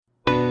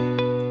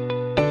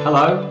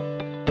Hello,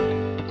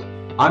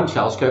 I'm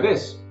Charles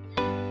Kovess.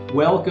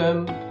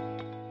 Welcome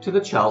to the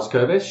Charles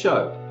Kovess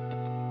Show.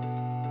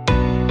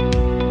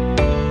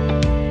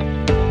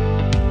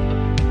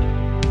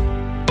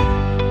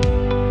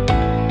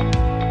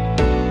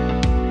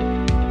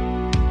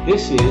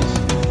 This is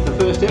the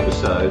first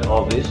episode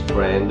of this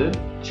branded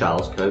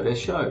Charles Kovess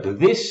Show.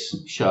 This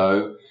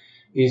show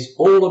is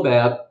all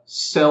about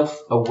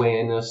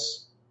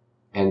self-awareness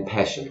and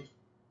passion.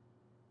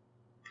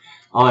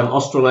 I'm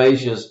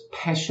Australasia's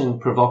passion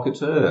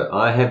provocateur.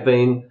 I have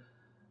been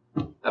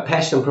a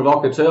passion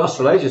provocateur,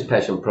 Australasia's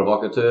passion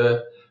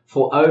provocateur,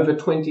 for over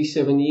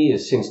 27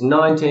 years, since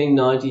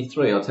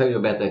 1993. I'll tell you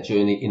about that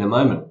journey in a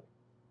moment.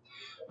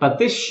 But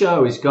this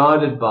show is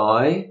guided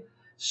by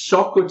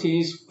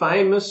Socrates'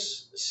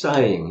 famous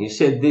saying. He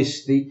said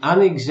this: the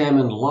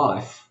unexamined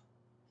life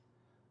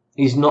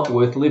is not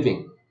worth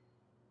living.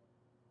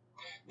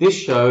 This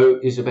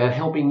show is about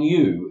helping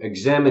you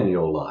examine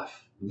your life.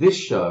 This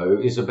show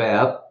is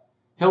about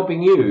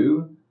helping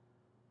you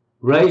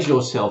raise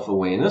your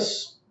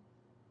self-awareness.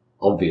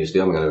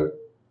 Obviously, I'm going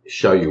to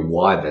show you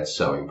why that's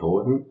so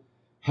important.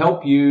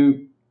 Help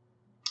you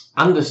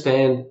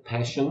understand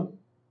passion.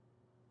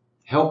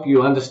 Help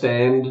you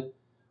understand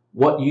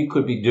what you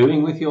could be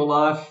doing with your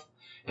life.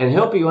 And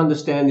help you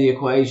understand the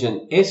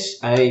equation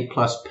SA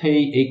plus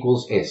P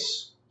equals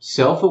S.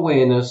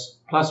 Self-awareness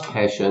plus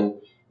passion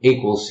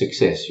equals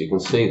success. You can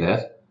see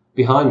that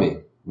behind me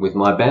with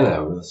my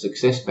banner, with the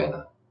success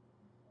banner.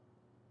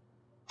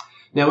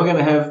 Now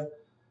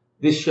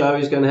this show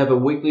is going to have a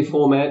weekly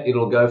format.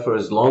 It'll go for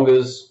as long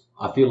as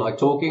I feel like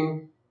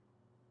talking.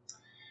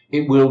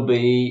 It will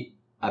be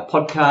a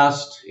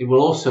podcast. It will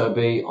also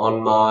be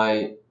on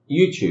my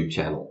YouTube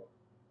channel.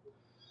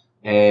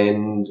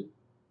 And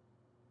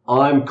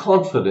I'm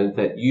confident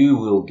that you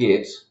will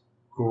get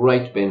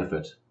great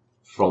benefit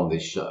from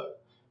this show.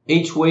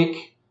 Each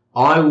week,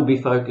 I will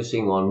be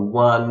focusing on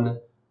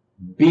one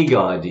big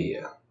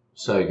idea.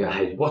 So you go,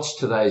 hey, what's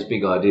today's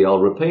big idea?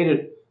 I'll repeat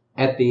it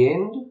at the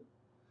end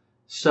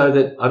so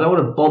that I don't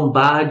want to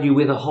bombard you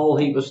with a whole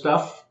heap of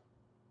stuff.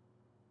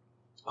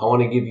 I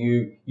want to give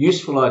you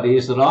useful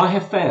ideas that I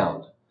have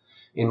found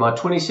in my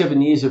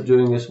 27 years of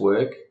doing this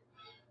work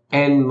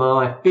and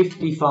my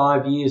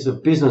 55 years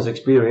of business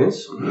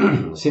experience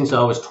since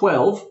I was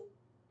 12.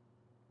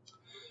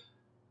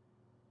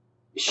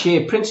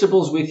 Share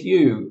principles with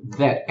you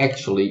that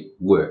actually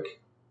work.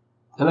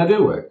 And they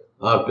do work.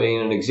 I've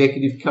been an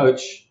executive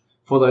coach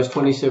for those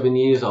 27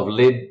 years. I've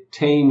led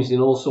teams in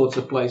all sorts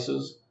of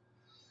places.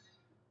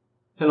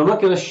 And I'm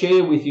not going to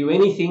share with you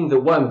anything that,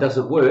 one,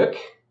 doesn't work,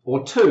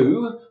 or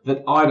two,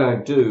 that I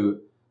don't do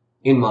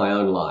in my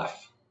own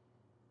life.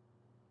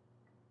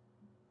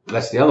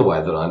 That's the other way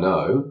that I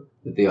know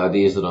that the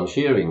ideas that I'm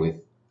sharing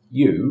with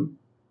you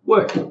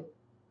work.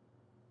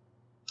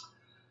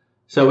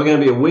 So we're going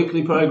to be a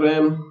weekly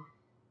program.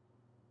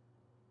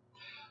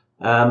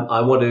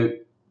 I want to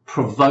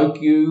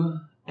provoke you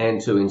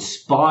and to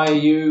inspire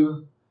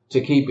you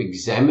to keep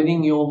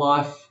examining your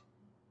life.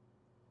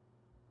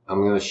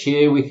 I'm going to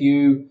share with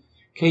you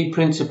key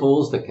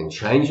principles that can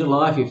change your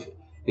life. If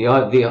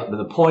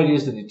the point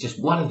is that it's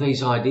just one of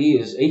these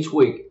ideas each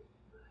week,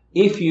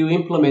 if you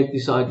implement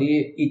this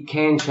idea, it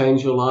can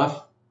change your life.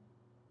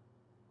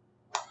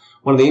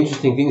 One of the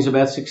interesting things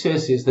about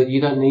success is that you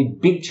don't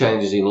need big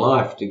changes in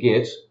life to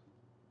get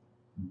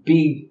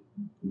big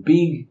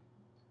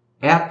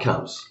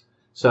outcomes.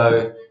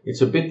 So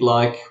it's a bit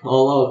like,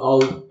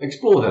 I'll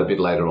explore that a bit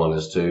later on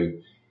as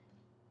to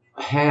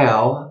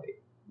how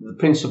the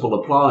principle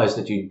applies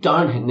that you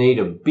don't need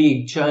a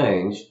big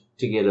change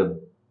to get a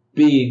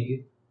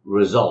big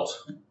result.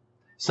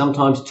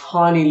 Sometimes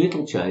tiny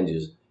little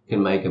changes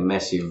can make a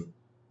massive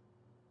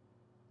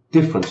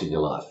difference in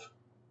your life.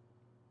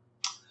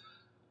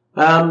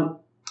 I'm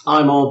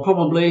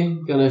probably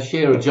going to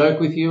share a joke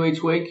with you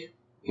each week.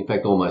 In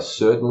fact, almost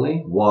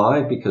certainly.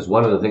 Why? Because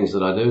one of the things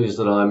that I do is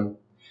that I'm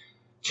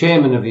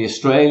chairman of the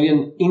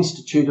Australian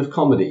Institute of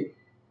Comedy.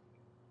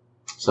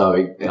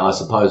 So I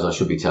suppose I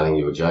should be telling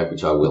you a joke,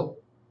 which I will.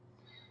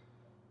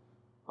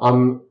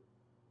 I'm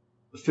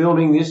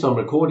recording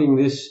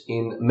this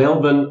in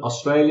Melbourne,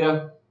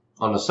 Australia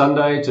on a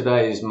Sunday.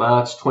 Today is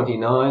March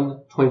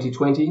 29,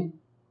 2020.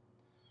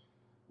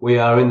 We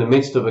are in the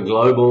midst of a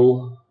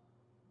global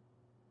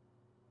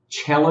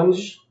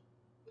challenge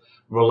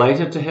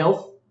related to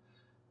health.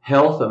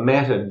 Health, a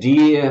matter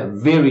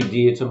very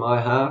dear to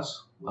my heart.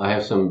 I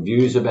have some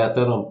views about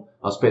that.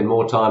 I'll spend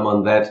more time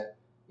on that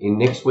in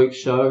next week's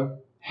show,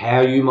 how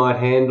you might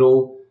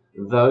handle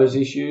those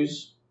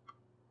issues.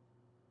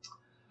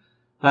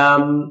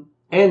 And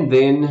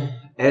then,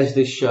 as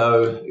this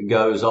show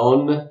goes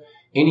on,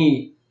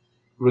 any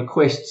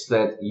requests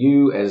that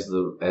you as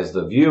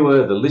the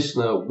viewer, the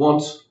listener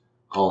wants,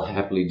 I'll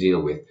happily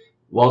deal with.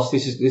 Whilst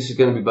this is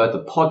going to be both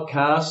a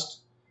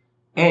podcast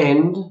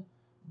and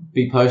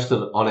be posted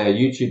on our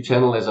YouTube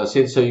channel, as I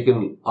said, so you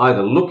can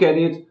either look at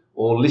it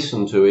or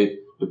listen to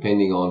it,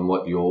 depending on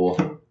what your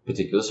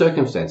particular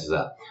circumstances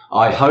are.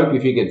 I hope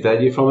if you get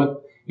value from it,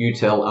 you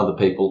tell other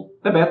people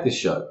about this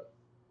show.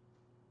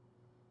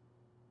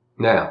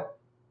 Now,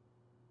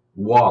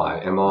 why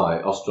am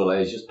I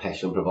Australasia's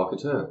passion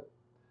provocateur?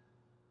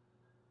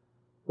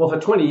 Well, for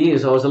 20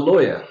 years I was a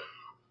lawyer,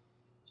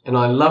 and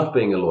I loved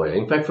being a lawyer.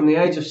 In fact, from the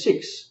age of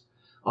 6,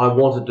 I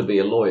wanted to be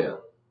a lawyer.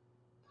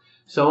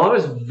 So I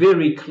was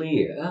very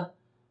clear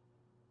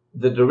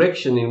the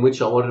direction in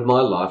which I wanted my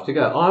life to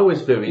go. I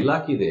was very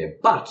lucky there.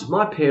 But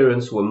my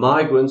parents were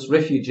migrants,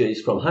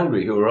 refugees from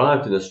Hungary who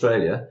arrived in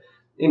Australia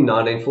in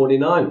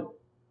 1949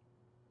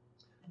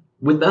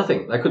 with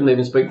nothing. They couldn't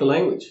even speak the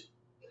language.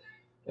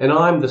 And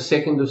I'm the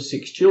second of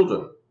 6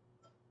 children.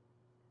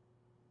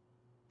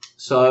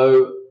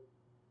 So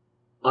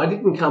I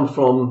didn't come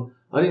from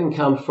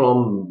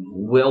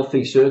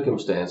wealthy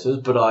circumstances,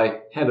 but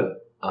I had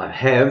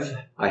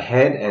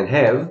and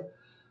have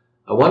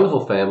a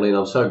wonderful family, and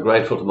I'm so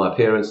grateful to my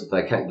parents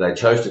that they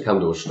chose to come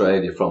to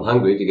Australia from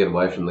Hungary to get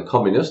away from the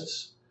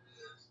communists.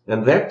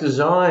 And that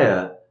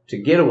desire to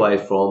get away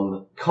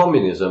from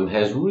communism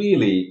has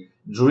really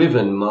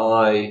driven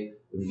my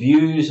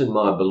views and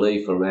my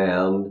belief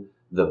around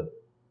the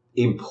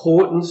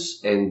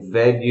importance and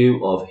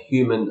value of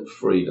human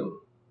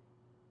freedom.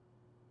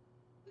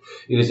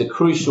 It is a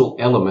crucial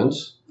element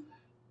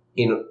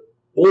in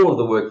all of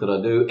the work that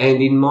I do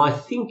and in my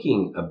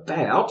thinking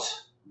about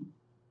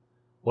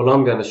what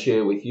I'm going to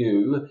share with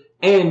you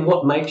and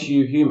what makes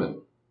you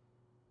human.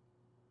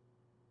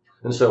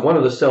 And so one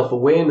of the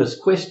self-awareness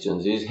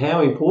questions is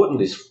how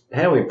important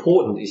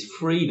is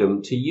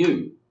freedom to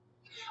you?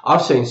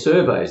 I've seen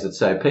surveys that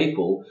say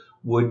people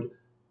would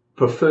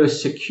prefer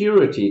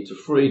security to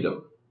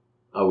freedom.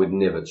 I would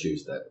never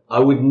choose that. I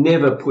would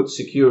never put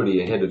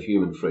security ahead of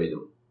human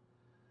freedom.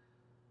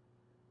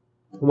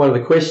 One of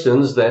the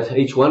questions that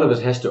each one of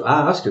us has to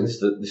ask, and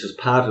this is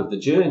part of the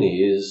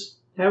journey, is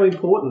how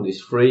important is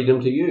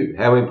freedom to you?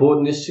 How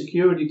important is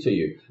security to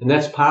you? And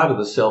that's part of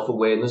the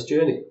self-awareness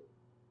journey.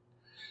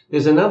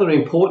 There's another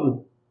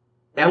important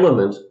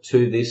element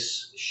to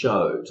this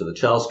show, to the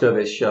Charles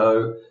Kovess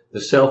show,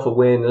 the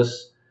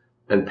self-awareness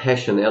and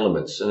passion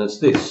elements, and it's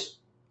this.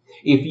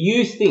 If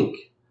you think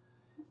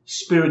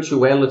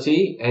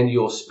spirituality and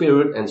your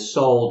spirit and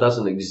soul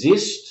doesn't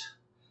exist,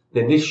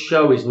 then this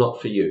show is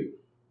not for you.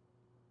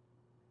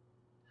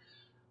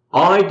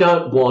 I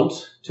don't want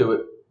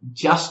to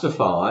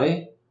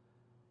justify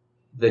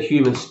the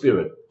human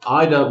spirit.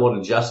 I don't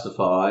want to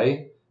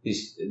justify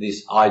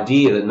this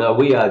idea that, no,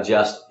 we are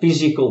just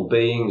physical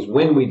beings.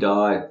 When we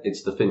die,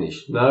 it's the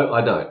finish. No,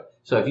 I don't.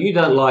 So if you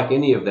don't like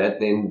any of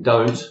that, then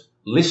don't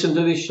listen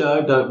to this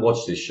show, don't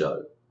watch this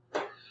show.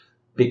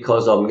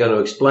 Because I'm going to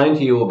explain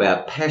to you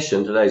about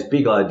passion. Today's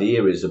big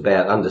idea is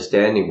about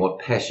understanding what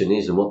passion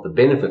is and what the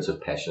benefits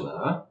of passion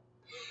are.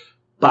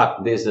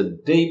 But there's a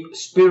deep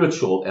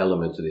spiritual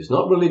element to this,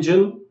 not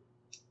religion,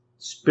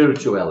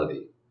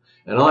 spirituality.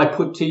 And I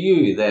put to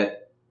you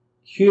that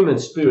human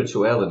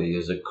spirituality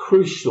is a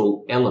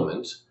crucial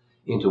element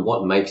into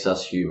what makes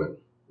us human.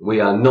 We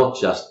are not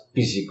just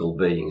physical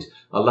beings.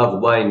 I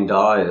love Wayne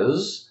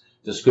Dyer's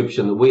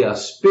description that we are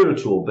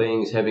spiritual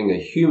beings having a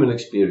human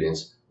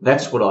experience.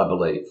 That's what I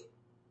believe.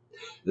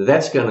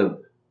 That's going to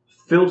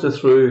filter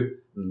through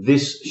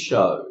this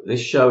show.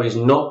 This show is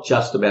not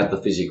just about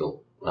the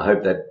physical. I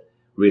hope that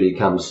really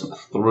comes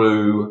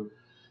through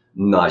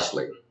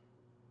nicely.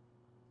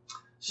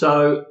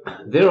 So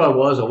there I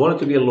was. I wanted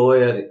to be a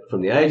lawyer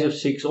from the age of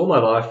 6 all my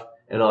life,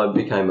 and I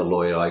became a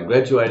lawyer. I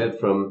graduated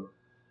from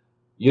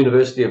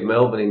University of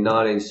Melbourne in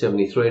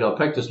 1973, and I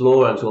practiced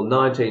law until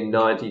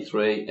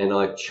 1993, and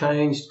I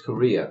changed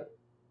career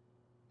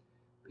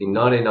in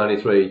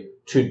 1993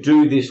 to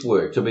do this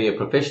work, to be a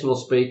professional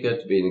speaker,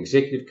 to be an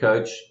executive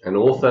coach, an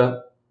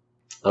author.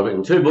 I've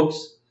written 2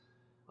 books.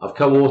 I've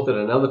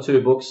co-authored another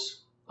 2 books.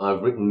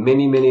 I've written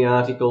many, many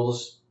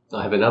articles.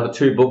 I have another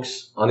 2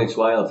 books on its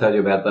way. I'll tell you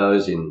about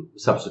those in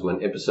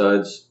subsequent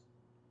episodes.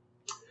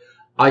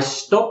 I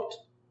stopped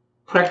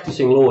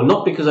practicing law,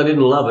 not because I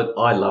didn't love it.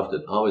 I loved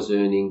it. I was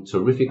earning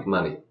terrific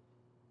money.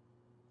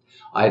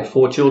 I had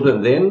 4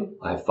 children then.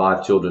 I have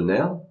 5 children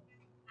now.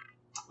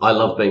 I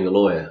love being a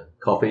lawyer.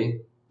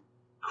 Coffee.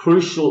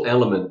 Crucial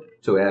element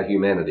to our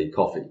humanity,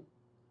 coffee.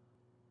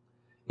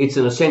 It's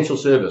an essential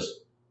service.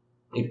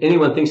 If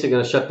anyone thinks they're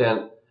going to shut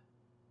down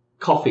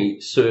coffee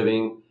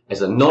serving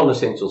as a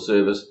non-essential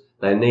service,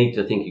 they need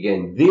to think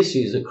again. This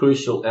is a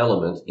crucial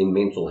element in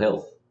mental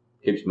health.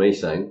 Keeps me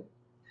sane.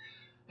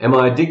 Am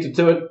I addicted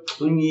to it?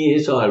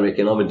 Yes, I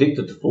reckon. I'm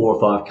addicted to 4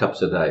 or 5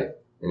 cups a day.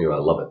 Anyway, I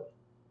love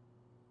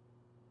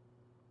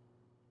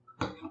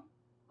it.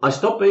 I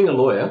stopped being a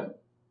lawyer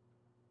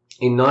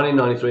in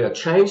 1993. I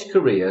changed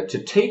career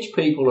to teach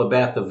people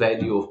about the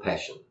value of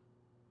passion.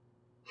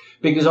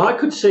 Because I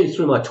could see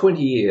through my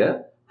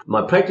 20-year,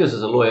 my practice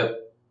as a lawyer,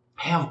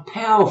 how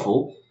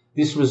powerful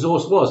this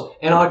resource was.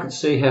 And I could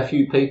see how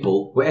few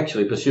people were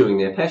actually pursuing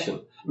their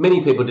passion.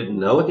 Many people didn't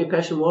know what their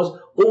passion was,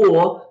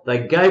 or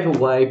they gave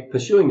away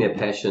pursuing their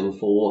passion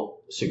for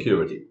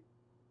security.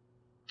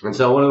 And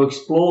so I want to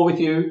explore with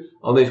you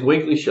on these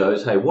weekly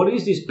shows, hey, what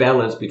is this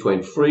balance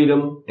between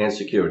freedom and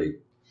security?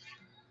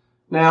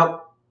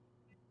 Now,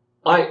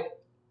 I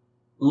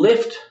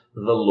left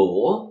the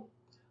law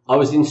I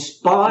was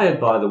inspired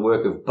by the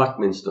work of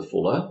Buckminster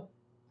Fuller.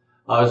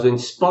 I was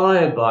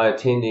inspired by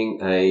attending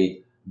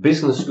a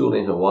business school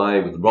in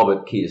Hawaii with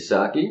Robert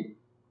Kiyosaki.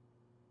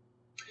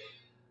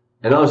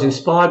 And I was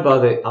inspired by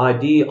the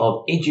idea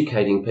of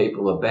educating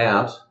people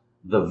about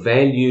the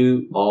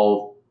value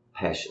of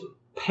passion.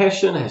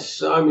 Passion has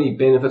so many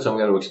benefits. I'm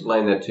going to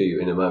explain that to you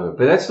in a moment.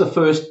 But that's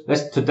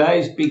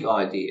today's big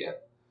idea.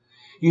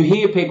 You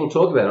hear people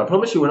talk about it. I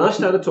promise you, when I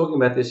started talking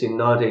about this in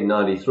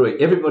 1993,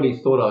 everybody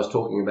thought I was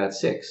talking about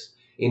sex.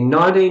 In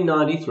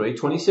 1993,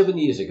 27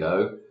 years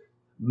ago,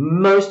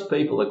 most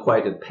people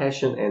equated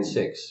passion and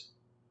sex.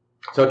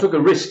 So I took a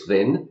risk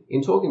then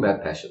in talking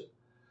about passion.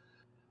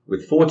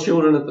 With 4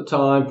 children at the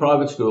time,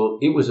 private school,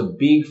 it was a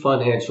big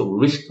financial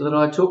risk that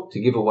I took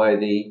to give away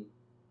the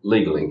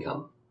legal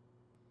income.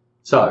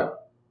 So,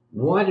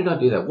 why did I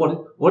do that?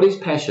 What is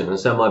passion? And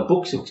so my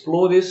books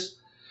explore this.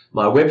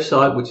 My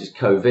website, which is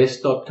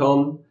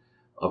covest.com.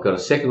 I've got a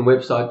second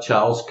website,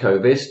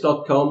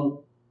 charlescovest.com.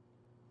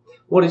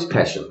 What is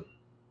passion?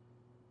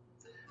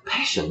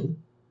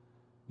 Passion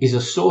is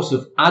a source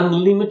of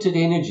unlimited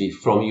energy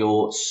from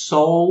your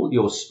soul,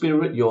 your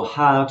spirit, your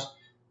heart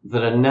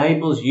that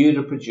enables you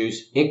to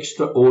produce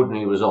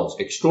extraordinary results.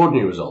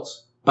 Extraordinary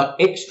results, but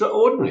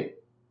extraordinary.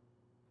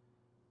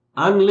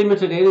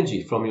 Unlimited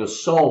energy from your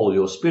soul,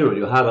 your spirit,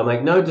 your heart. I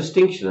make no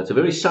distinction. It's a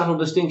very subtle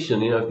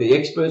distinction. If the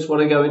experts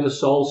want to go into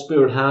soul,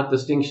 spirit, heart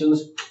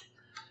distinctions,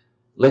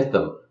 let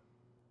them.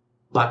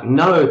 But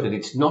know that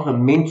it's not a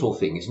mental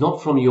thing. It's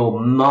not from your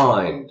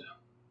mind.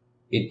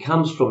 It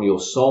comes from your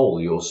soul,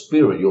 your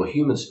spirit, your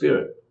human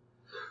spirit.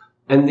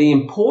 And the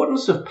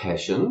importance of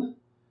passion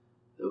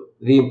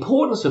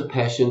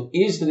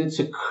is that it's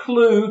a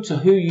clue to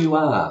who you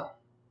are.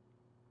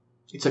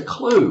 It's a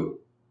clue.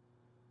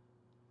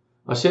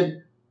 I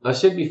said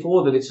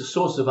before that it's a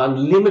source of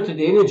unlimited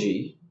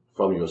energy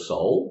from your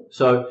soul.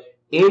 So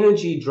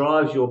energy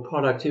drives your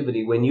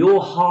productivity. When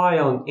you're high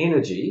on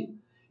energy,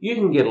 you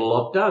can get a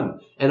lot done.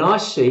 And I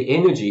see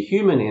energy,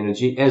 human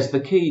energy, as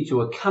the key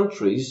to a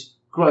country's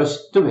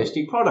gross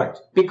domestic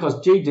product, because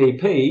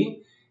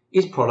GDP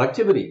is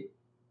productivity.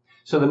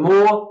 So the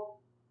more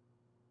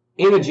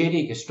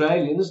energetic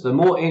Australians, the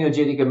more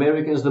energetic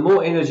Americans, the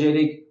more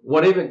energetic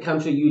whatever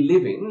country you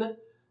live in,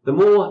 the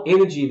more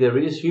energy there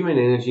is, human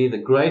energy, the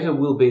greater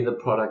will be the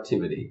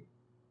productivity.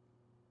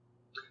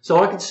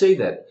 So I can see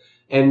that.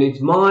 And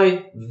it's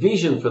my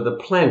vision for the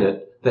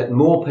planet that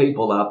more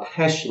people are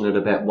passionate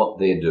about what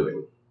they're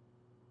doing.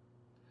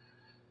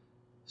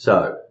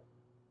 So,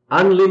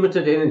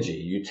 unlimited energy.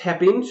 You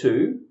tap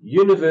into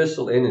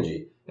universal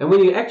energy. And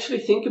when you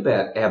actually think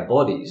about our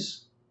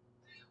bodies,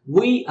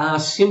 we are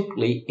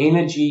simply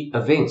energy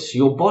events.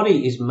 Your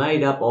body is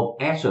made up of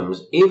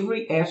atoms.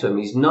 Every atom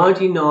is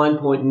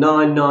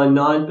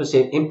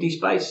 99.999% empty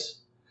space.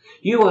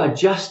 You are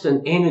just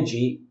an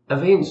energy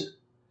event.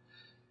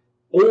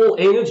 All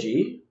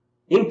energy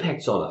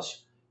impacts on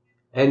us.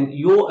 And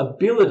your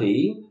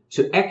ability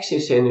to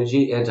access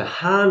energy and to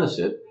harness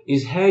it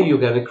is how you're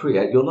going to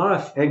create your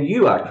life. And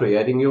you are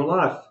creating your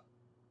life.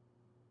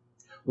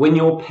 When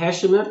you're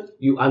passionate,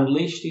 you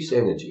unleash this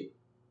energy.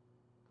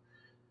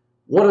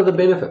 What are the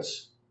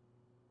benefits?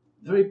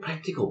 Very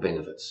practical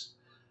benefits.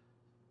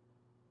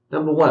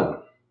 Number 1,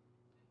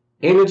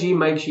 energy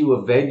makes you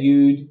a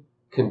valued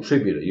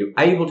contributor. You're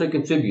able to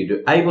contribute.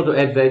 You're able to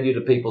add value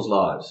to people's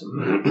lives.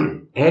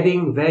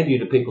 Adding value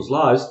to people's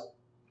lives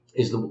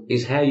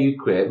is how you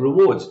create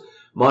rewards.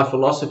 My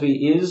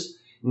philosophy is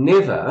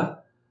never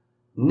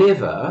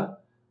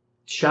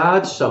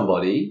charge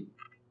somebody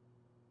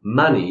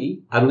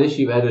money unless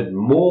you've added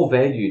more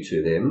value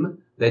to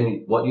them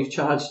than what you've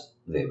charged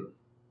them.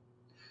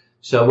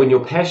 So when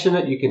you're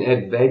passionate, you can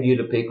add value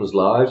to people's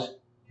lives,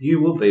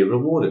 you will be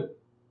rewarded.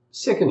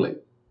 Secondly,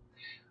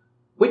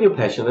 when you're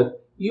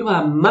passionate, you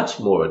are much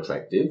more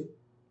attractive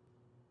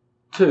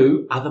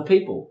to other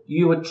people.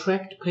 You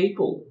attract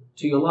people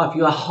to your life.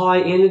 You are high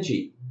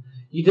energy.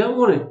 You don't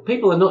want to,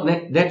 people are not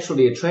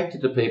naturally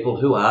attracted to people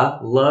who are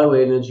low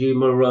energy,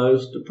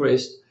 morose,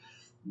 depressed.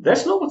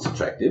 That's not what's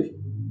attractive.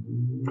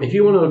 If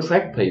you want to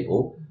attract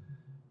people,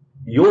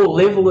 your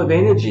level of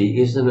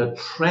energy is an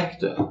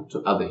attractor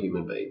to other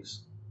human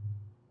beings.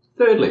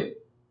 Thirdly,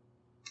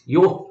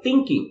 your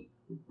thinking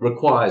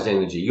requires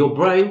energy. Your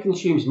brain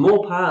consumes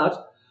more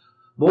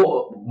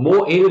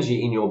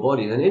energy in your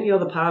body than any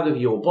other part of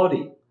your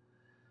body.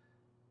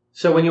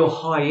 So when you're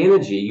high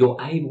energy,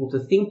 you're able to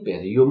think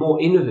better. You're more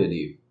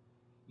innovative.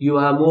 You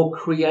are more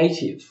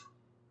creative.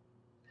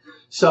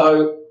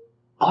 So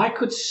I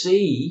could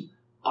see,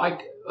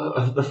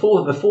 the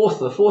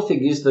fourth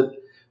thing is that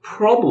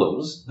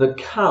problems that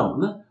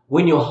come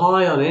when you're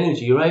high on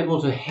energy, you're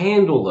able to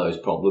handle those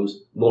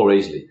problems more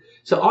easily.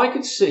 So I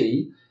could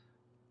see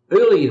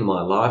early in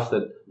my life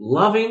that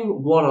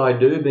loving what I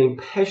do, being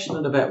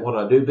passionate about what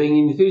I do,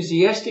 being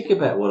enthusiastic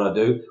about what I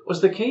do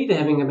was the key to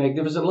having a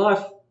magnificent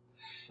life.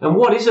 And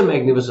what is a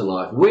magnificent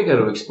life? We're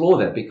going to explore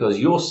that, because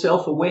your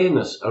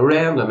self-awareness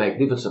around a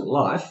magnificent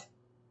life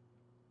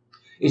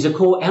is a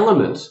core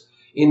element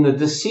in the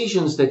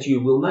decisions that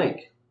you will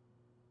make.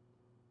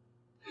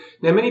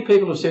 Now, many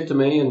people have said to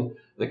me, and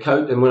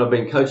when I've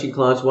been coaching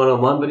clients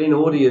one-on-one, but in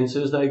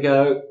audiences, they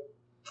go,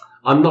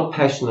 I'm not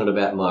passionate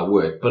about my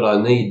work, but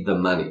I need the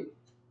money.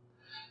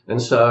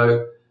 And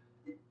so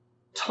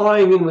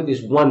tying in with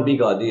this one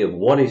big idea of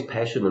what is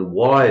passion and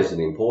why is it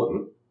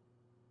important,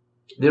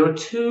 there are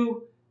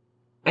two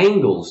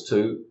angles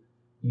to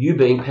you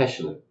being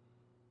passionate.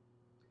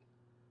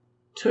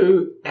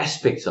 Two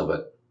aspects of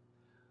it.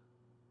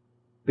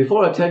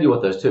 Before I tell you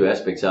what those two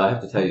aspects are, I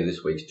have to tell you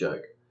this week's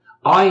joke.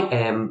 I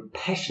am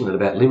passionate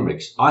about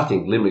limericks. I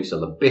think limericks are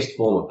the best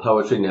form of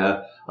poetry.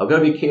 Now, I've got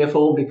to be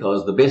careful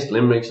because the best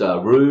limericks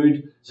are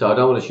rude, so I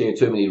don't want to share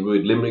too many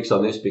rude limericks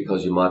on this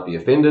because you might be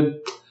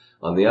offended.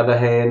 On the other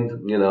hand,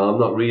 I'm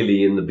not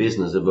really in the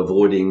business of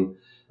avoiding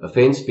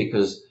offence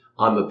because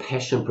I'm a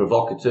passion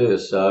provocateur.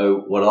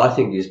 So what I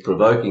think is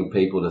provoking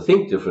people to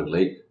think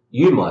differently,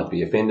 you might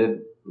be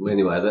offended.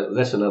 Anyway,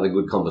 that's another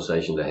good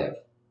conversation to have.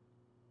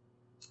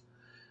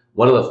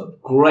 One of the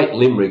great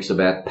limericks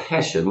about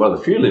passion, one of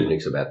the few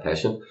limericks about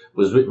passion,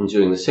 was written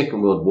during the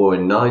Second World War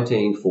in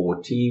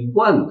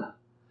 1941.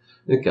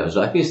 It goes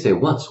like this. There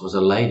once was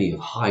a lady of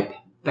high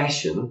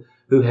fashion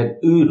who had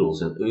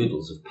oodles and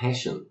oodles of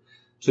passion.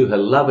 To her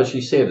lover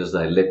she said as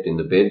they leapt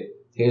into bed,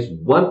 here's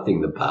one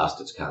thing the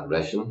bastards can't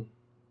ration.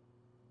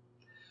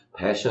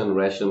 Passion,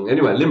 ration.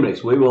 Anyway,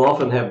 limericks. We will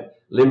often have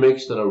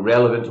limericks that are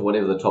relevant to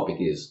whatever the topic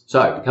is.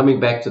 So, coming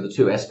back to the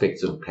two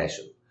aspects of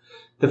passion.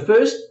 The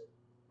first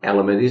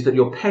element is that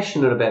you're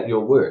passionate about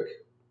your work.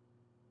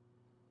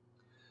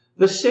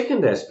 The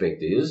second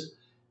aspect is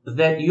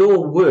that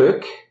your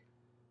work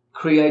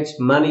creates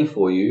money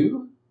for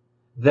you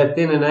that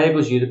then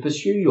enables you to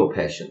pursue your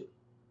passion.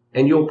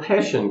 And your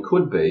passion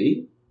could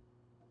be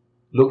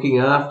looking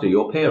after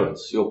your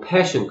parents. Your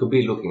passion could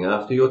be looking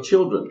after your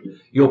children.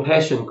 Your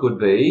passion could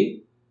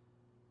be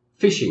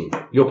fishing.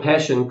 Your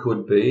passion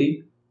could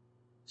be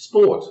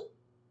sport.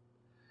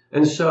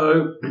 And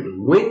so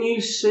when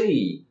you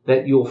see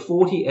that your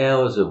 40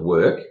 hours of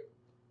work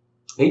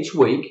each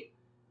week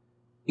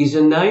is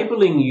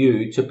enabling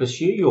you to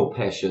pursue your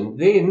passion,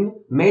 then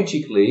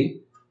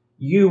magically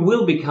you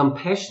will become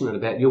passionate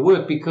about your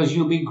work because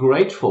you'll be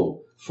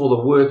grateful for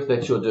the work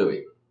that you're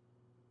doing.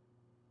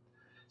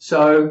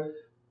 So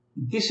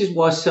this is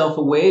why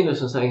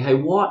self-awareness and saying, hey,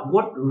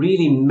 what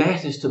really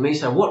matters to me?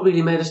 So what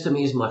really matters to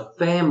me is my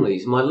family,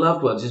 is my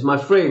loved ones, is my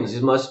friends,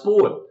 is my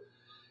sport.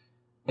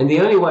 And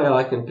the only way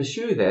I can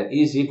pursue that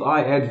is if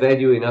I add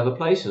value in other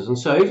places. And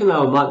so even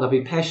though I might not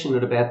be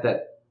passionate about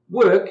that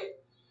work,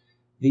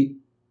 the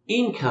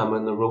income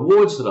and the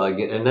rewards that I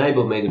get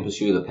enable me to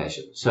pursue the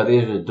passion. So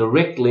there's a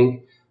direct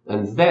link,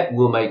 and that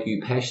will make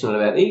you passionate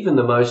about even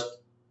the most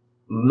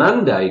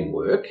mundane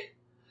work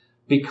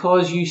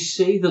because you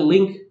see the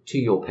link to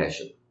your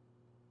passion.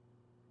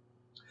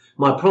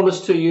 My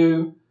promise to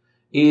you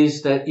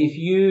is that if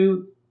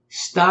you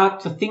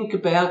start to think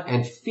about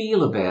and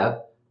feel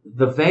about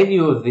the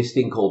value of this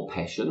thing called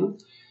passion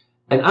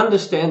and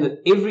understand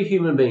that every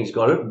human being's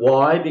got it.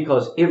 Why?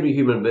 Because every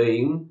human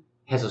being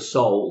has a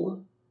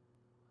soul.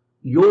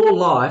 Your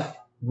life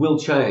will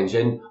change.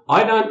 And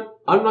I'm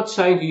not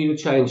saying to you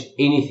to change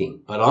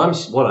anything, but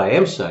what I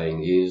am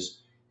saying is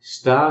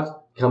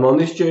come on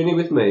this journey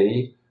with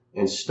me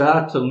and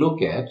start to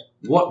look at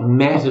what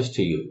matters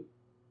to you,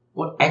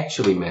 what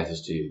actually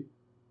matters to you.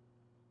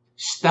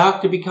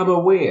 Start to become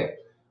aware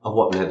of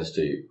what matters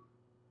to you.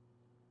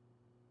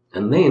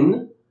 And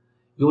then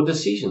your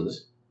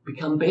decisions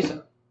become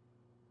better.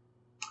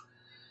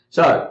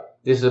 So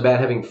this is about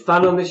having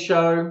fun on this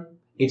show.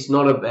 It's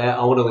not about,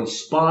 I want to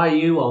inspire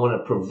you, I want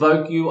to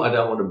provoke you, I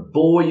don't want to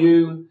bore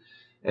you.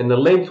 And the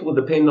length will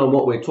depend on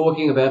what we're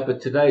talking about,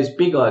 but today's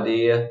big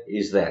idea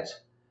is that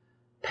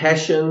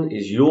passion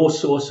is your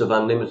source of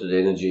unlimited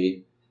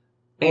energy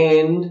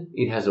and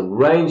it has a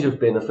range of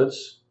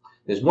benefits.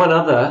 There's one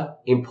other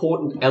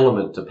important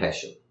element to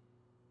passion.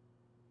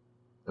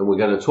 And we're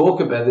going to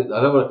talk about it.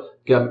 I don't want to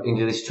go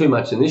into this too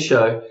much in this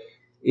show,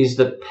 is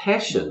that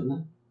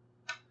passion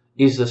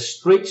is the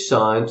street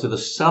sign to the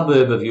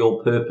suburb of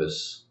your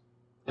purpose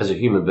as a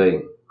human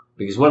being.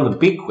 Because one of the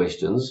big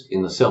questions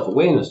in the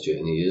self-awareness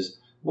journey is,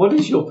 what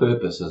is your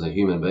purpose as a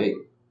human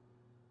being?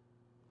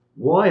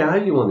 Why are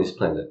you on this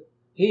planet?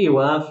 Here you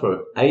are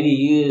for 80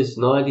 years,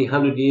 90,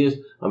 100 years.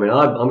 I mean,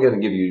 I'm going to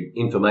give you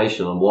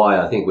information on why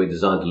I think we're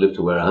designed to live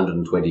to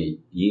 120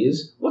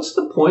 years. What's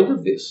the point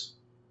of this?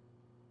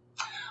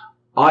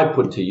 I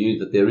put to you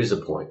that there is a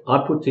point.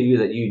 I put to you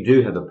that you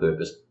do have a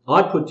purpose.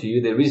 I put to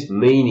you there is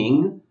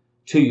meaning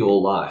to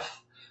your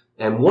life.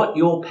 And what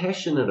you're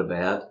passionate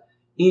about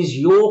is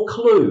your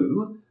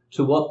clue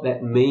to what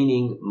that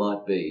meaning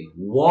might be.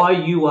 Why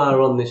you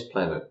are on this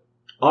planet.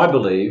 I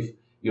believe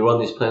you're on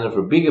this planet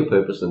for a bigger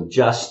purpose than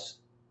just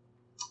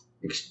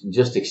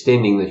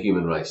extending the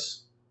human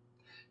race.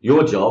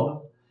 Your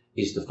job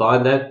is to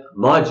find that.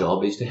 My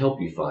job is to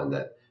help you find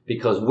that.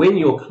 Because when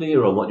you're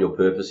clear on what your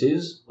purpose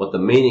is, what the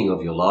meaning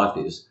of your life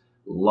is,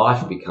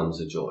 life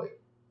becomes a joy.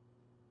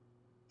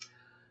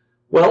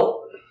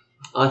 Well,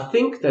 I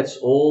think that's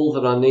all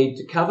that I need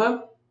to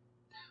cover.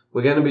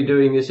 We're going to be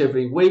doing this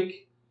every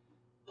week.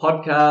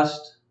 podcast,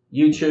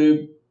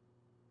 YouTube.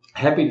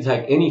 Happy to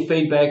take any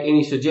feedback,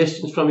 any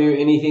suggestions from you,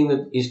 anything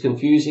that is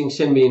confusing.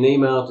 Send me an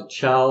email to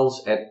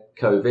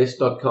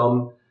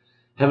charles@covest.com.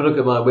 Have a look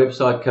at my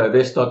website,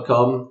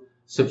 covest.com.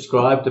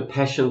 Subscribe to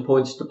Passion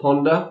Points to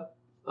Ponder.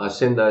 I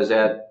send those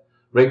out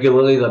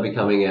regularly. They'll be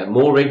coming out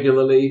more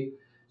regularly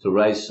to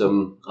raise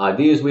some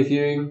ideas with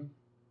you.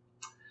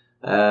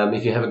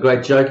 If you have a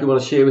great joke you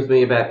want to share with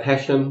me about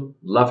passion,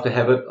 love to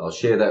have it. I'll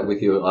share that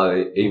with you.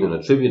 I even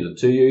attribute it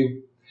to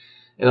you.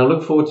 And I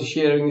look forward to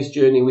sharing this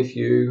journey with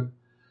you.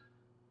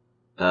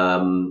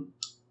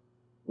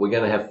 We're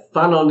going to have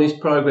fun on this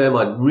program.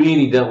 I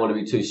really don't want to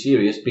be too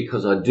serious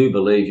because I do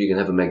believe you can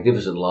have a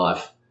magnificent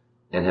life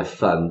and have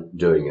fun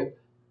doing it.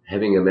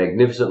 Having a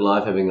magnificent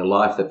life, having a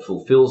life that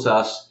fulfills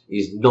us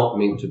is not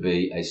meant to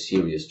be a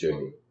serious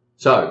journey.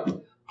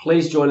 So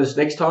please join us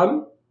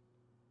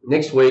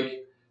next week.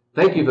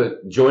 Thank you for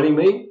joining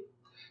me,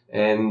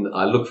 and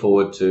I look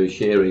forward to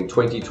sharing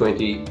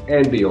 2020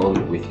 and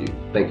beyond with you.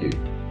 Thank you.